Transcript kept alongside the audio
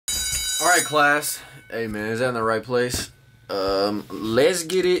Alright, class. Hey, man, is that in the right place? Let's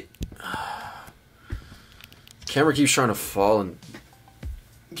get it. Camera keeps trying to fall and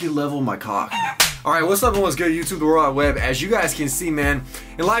get level with my cock. Alright, what's up and what's good, YouTube, the World Wide Web? As you guys can see, man,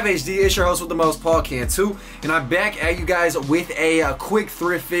 in live HD, it's your host with the most, Paul Cantu, and I'm back at you guys with a quick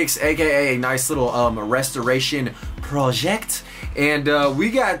thrift fix, aka a nice little restoration project. And we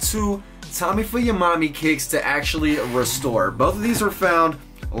got two Tommy for Your Mommy kicks to actually restore. Both of these were found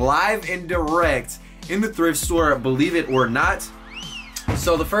live and direct in the thrift store, believe it or not.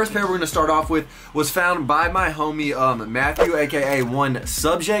 So the first pair we're going to start off with was found by my homie Matthew, aka One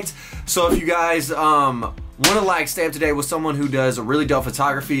Subject. So if you guys want to like stay up to date with someone who does really dope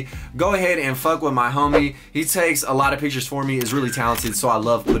photography, go ahead and fuck with my homie. He takes a lot of pictures for me, is really talented, so I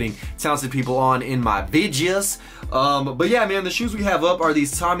love putting talented people on in my videos. But yeah, man, the shoes we have up are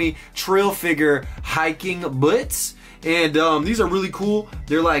these Tommy Hilfiger hiking boots. And these are really cool.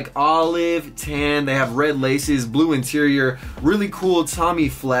 They're like olive tan, they have red laces, blue interior, really cool Tommy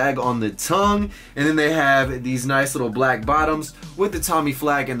flag on the tongue, and then they have these nice little black bottoms with the Tommy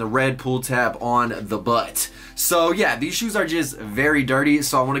flag and the red pull tab on the butt. So yeah, these shoes are just very dirty,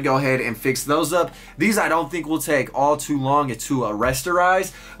 so I want to go ahead and fix those up. These I don't think will take all too long to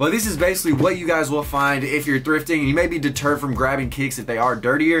rasterize, but this is basically what you guys will find if you're thrifting, and you may be deterred from grabbing kicks if they are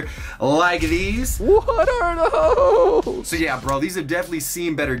dirtier, like these. What are those? So yeah, bro, these have definitely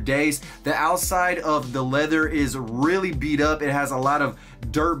seen better days. The outside of the leather is really beat up. It has a lot of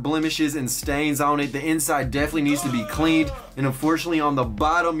dirt blemishes and stains on it. The inside definitely needs to be cleaned, and unfortunately on the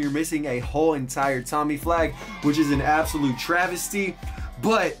bottom you're missing a whole entire Tommy flag, which is an absolute travesty.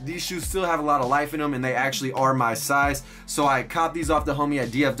 But these shoes still have a lot of life in them, and they actually are my size. So I copped these off the homie at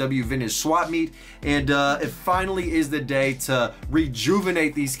DFW Vintage Swap Meet, and it finally is the day to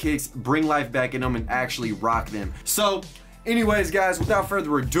rejuvenate these kicks, bring life back in them, and actually rock them. So anyways, guys, without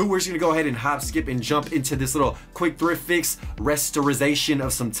further ado, we're just gonna go ahead and hop, skip, and jump into this little quick thrift fix restoration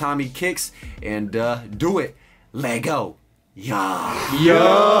of some Tommy kicks, and do it. Let go.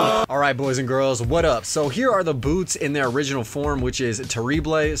 Yeah. Alright, boys and girls, what up? So here are the boots in their original form, which is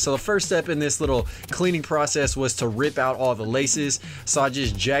terrible. So the first step in this little cleaning process was to rip out all the laces. So I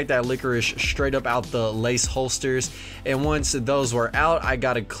just jacked that licorice straight up out the lace holsters, and once those were out, I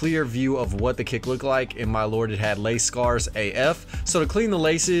got a clear view of what the kick looked like, and my lord, it had lace scars AF. So to clean the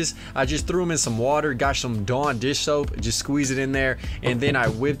laces, I just threw them in some water, got some Dawn dish soap, just squeezed it in there, and then I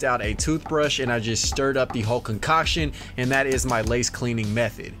whipped out a toothbrush and I just stirred up the whole concoction, and that is my lace cleaning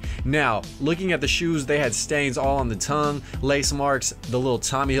method. Now, looking at the shoes, they had stains all on the tongue, lace marks, the little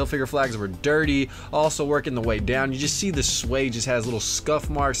Tommy Hilfiger flags were dirty, also working the way down. You just see the suede just has little scuff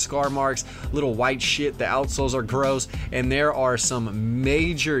marks, scar marks, little white shit, the outsoles are gross, and there are some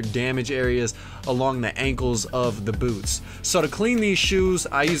major damage areas along the ankles of the boots. So to clean these shoes,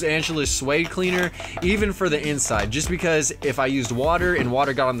 I use Angela's suede cleaner, even for the inside, just because if I used water and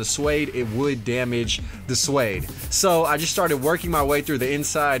water got on the suede, it would damage the suede. So I just started working my way through the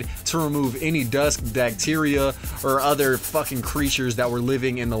inside to remove any dust, bacteria, or other fucking creatures that were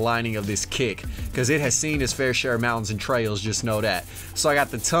living in the lining of this kick, because it has seen its fair share of mountains and trails, just know that. So I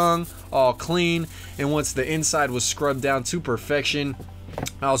got the tongue all clean, and once the inside was scrubbed down to perfection,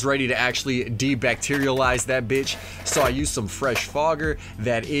 I was ready to actually debacterialize that bitch. So I used some fresh fogger.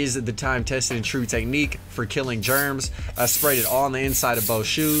 That is the time tested and true technique for killing germs. I sprayed it all on the inside of both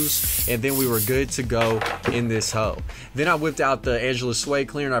shoes, and then we were good to go in this hoe. Then I whipped out the Angela suede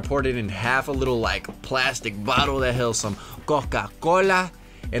cleaner and I poured it in half a little like plastic bottle that held some Coca-Cola,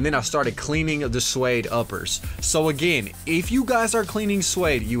 and then I started cleaning the suede uppers. So again, if you guys are cleaning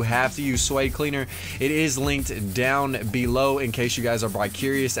suede, you have to use suede cleaner. It is linked down below in case you guys are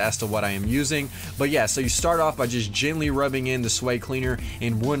bi-curious as to what I am using. But yeah, so you start off by just gently rubbing in the suede cleaner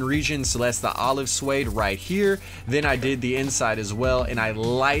in one region, so that's the olive suede right here. Then I did the inside as well, and I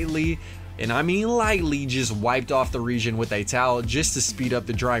lightly, and I mean lightly, just wiped off the region with a towel just to speed up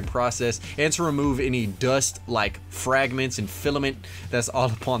the drying process and to remove any dust like fragments and filament that's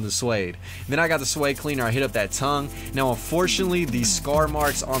all upon the suede. Then I got the suede cleaner, I hit up that tongue. Now unfortunately, these scar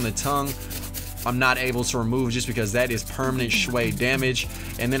marks on the tongue I'm not able to remove just because that is permanent suede damage.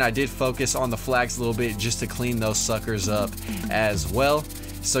 And then I did focus on the flags a little bit just to clean those suckers up as well.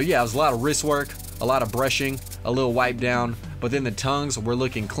 So yeah, it was a lot of wrist work, a lot of brushing, a little wipe down, but then the tongues were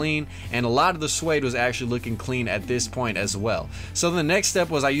looking clean, and a lot of the suede was actually looking clean at this point as well. So the next step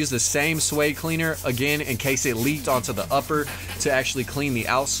was I used the same suede cleaner again in case it leaked onto the upper to actually clean the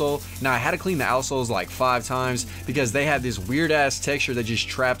outsole. Now I had to clean the outsoles like 5 times because they had this weird ass texture that just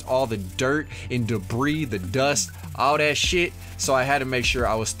trapped all the dirt and debris, the dust all that shit. So I had to make sure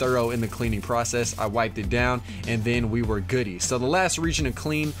I was thorough in the cleaning process. I wiped it down and then we were goody. So the last region to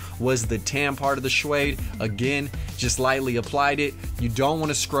clean was the tan part of the suede. Again, just lightly applied it. You don't want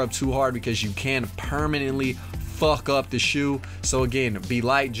to scrub too hard because you can permanently fuck up the shoe. So again, be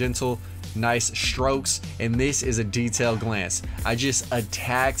light, gentle, nice strokes. And this is a detailed glance. I just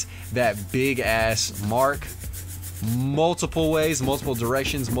attacked that big ass mark multiple ways, multiple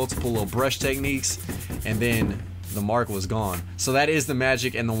directions, multiple little brush techniques, and then the mark was gone. So that is the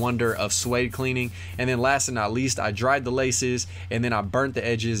magic and the wonder of suede cleaning. And then last and not least, I dried the laces and then I burnt the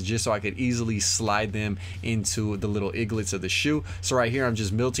edges just so I could easily slide them into the little eaglets of the shoe. So right here I'm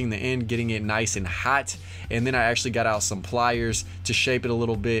just melting the end, getting it nice and hot, and then I actually got out some pliers to shape it a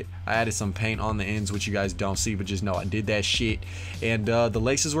little bit. I added some paint on the ends, which you guys don't see, but just know I did that shit. And the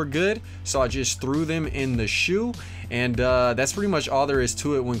laces were good, so I just threw them in the shoe. And that's pretty much all there is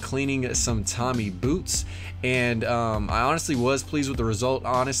to it when cleaning some Tommy boots. And I honestly was pleased with the result.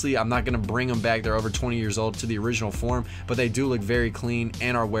 Honestly, I'm not gonna bring them back, they're over 20 years old, to the original form, but they do look very clean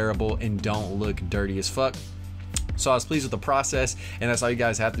and are wearable and don't look dirty as fuck. So I was pleased with the process, and that's all you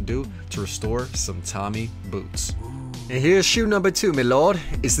guys have to do to restore some Tommy boots. And here's shoe number 2, my lord.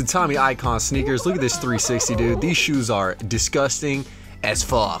 It's the Tommy Icon sneakers. Look at this 360, dude. These shoes are disgusting as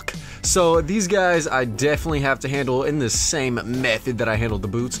fuck. So these guys I definitely have to handle in the same method that I handled the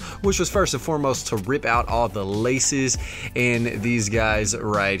boots, which was first and foremost to rip out all the laces in these guys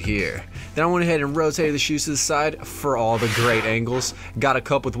right here. Then I went ahead and rotated the shoes to the side for all the great angles. Got a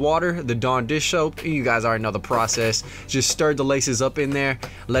cup with water, the Dawn dish soap, and you guys already know the process. Just stirred the laces up in there,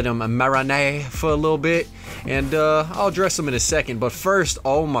 let them marinate for a little bit, and I'll dress them in a second. But first,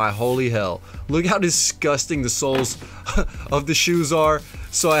 oh my holy hell, look how disgusting the soles of the shoes are.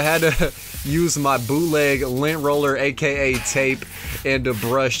 So I had to use my bootleg lint roller, aka tape, and a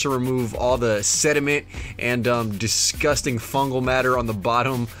brush to remove all the sediment and disgusting fungal matter on the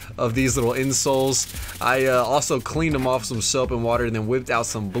bottom of these little insoles. I also cleaned them off some soap and water and then whipped out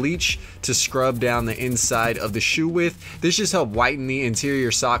some bleach to scrub down the inside of the shoe with. This just helped whiten the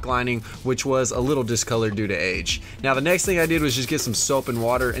interior sock lining, which was a little discolored due to age. Now the next thing I did was just get some soap and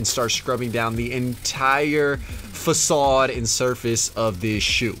water and start scrubbing down the entire facade and surface of this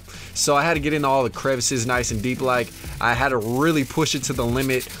shoe. So I had to get in all the crevices nice and deep. Like, I had to really push it to the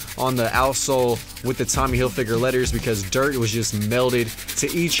limit on the outsole with the Tommy Hilfiger letters because dirt was just melded to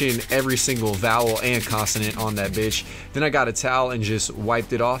each and every single vowel and consonant on that bitch. Then I got a towel and just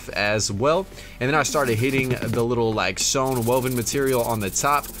wiped it off as well. And then I started hitting the little like sewn woven material on the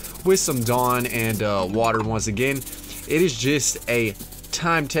top with some Dawn and water once again. It is just a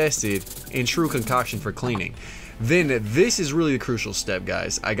time-tested and true concoction for cleaning. Then this is really the crucial step,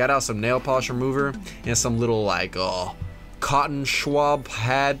 guys. I got out some nail polish remover and some little like cotton swab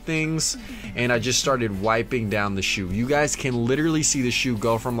pad things, and I just started wiping down the shoe. You guys can literally see the shoe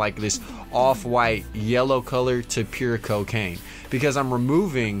go from like this off-white yellow color to pure cocaine because I'm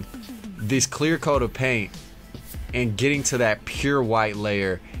removing this clear coat of paint and getting to that pure white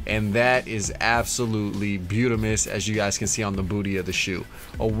layer, and that is absolutely beautimous, as you guys can see on the booty of the shoe.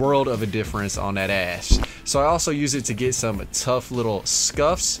 A world of a difference on that ass. So I also use it to get some tough little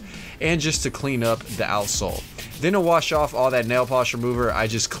scuffs and just to clean up the outsole. Then to wash off all that nail polish remover, I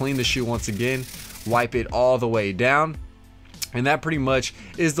just clean the shoe once again, wipe it all the way down, and that pretty much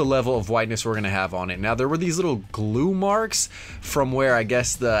is the level of whiteness we're gonna have on it. Now there were these little glue marks from where I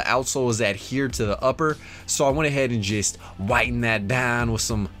guess the outsole was adhered to the upper, so I went ahead and just whitened that down with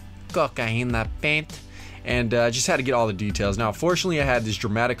some cocaine paint, and just had to get all the details. Now fortunately I had this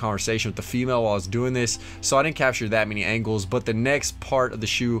dramatic conversation with the female while I was doing this, so I didn't capture that many angles. But the next part of the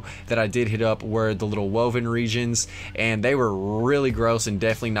shoe that I did hit up were the little woven regions, and they were really gross and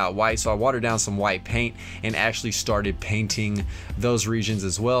definitely not white, so I watered down some white paint and actually started painting those regions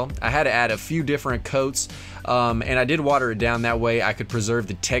as well. I had to add a few different coats, and I did water it down, that way I could preserve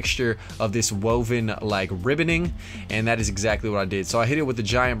the texture of this woven like ribboning, and that is exactly what I did. So I hit it with a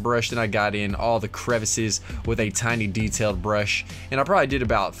giant brush, then I got in all the crevices with a tiny detailed brush, and I probably did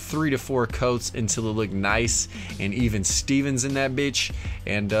about 3 to 4 coats until it looked nice and even Stevens in that bitch.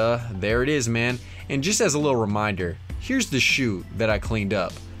 And there it is, man. And just as a little reminder, here's the shoe that I cleaned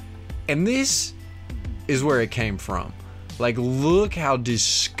up, and this is where it came from. Like, look how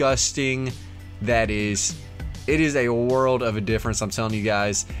disgusting that is. It is a world of a difference, I'm telling you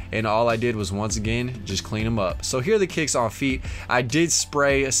guys, and all I did was once again just clean them up. So here are the kicks on feet. I did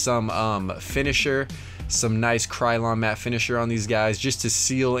spray some finisher, some nice Krylon matte finisher on these guys just to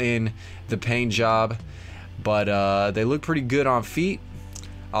seal in the paint job, but they look pretty good on feet.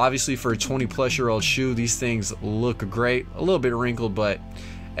 Obviously for a 20-plus-year-old shoe, these things look great. A little bit wrinkled, but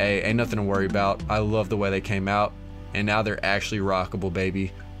hey, ain't nothing to worry about. I love the way they came out. and now they're actually rockable,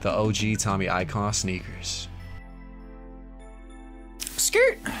 baby. The OG Tommy Icon sneakers.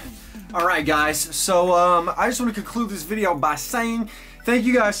 Skirt. All right, guys, so I just want to conclude this video by saying thank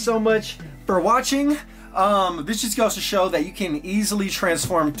you guys so much for watching. This just goes to show that you can easily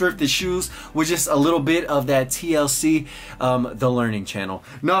transform thrifted shoes with just a little bit of that TLC, the learning channel.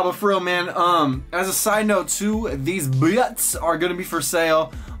 No, but for real, man, as a side note too, these boots are gonna be for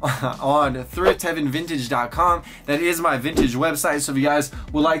sale on thriftheavenvintage.com. That is my vintage website, so if you guys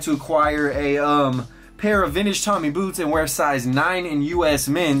would like to acquire a pair of vintage Tommy boots and wear size 9 in US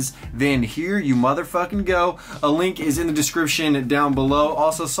men's, then here you motherfucking go. A link is in the description down below.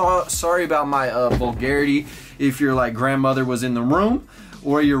 Also, sorry about my vulgarity if your like grandmother was in the room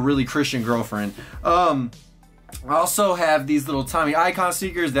or your really Christian girlfriend. I also have these little Tommy Icon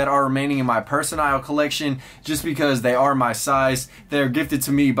sneakers that are remaining in my personal collection just because they are my size. They're gifted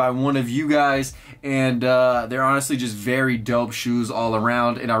to me by one of you guys, and they're honestly just very dope shoes all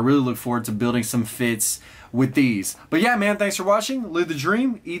around, and I really look forward to building some fits with these. But yeah, man, thanks for watching. Live the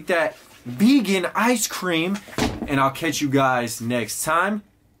dream, eat that vegan ice cream, and I'll catch you guys next time.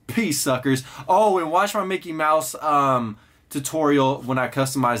 Peace, suckers. Oh, and watch my Mickey Mouse tutorial when I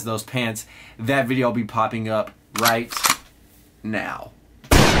customize those pants. That video will be popping up right now.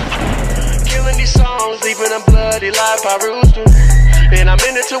 Killing these songs, leaving a bloody life I roost to. And I'm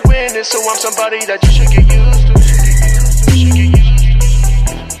in it to win it, so I'm somebody that you should get used to.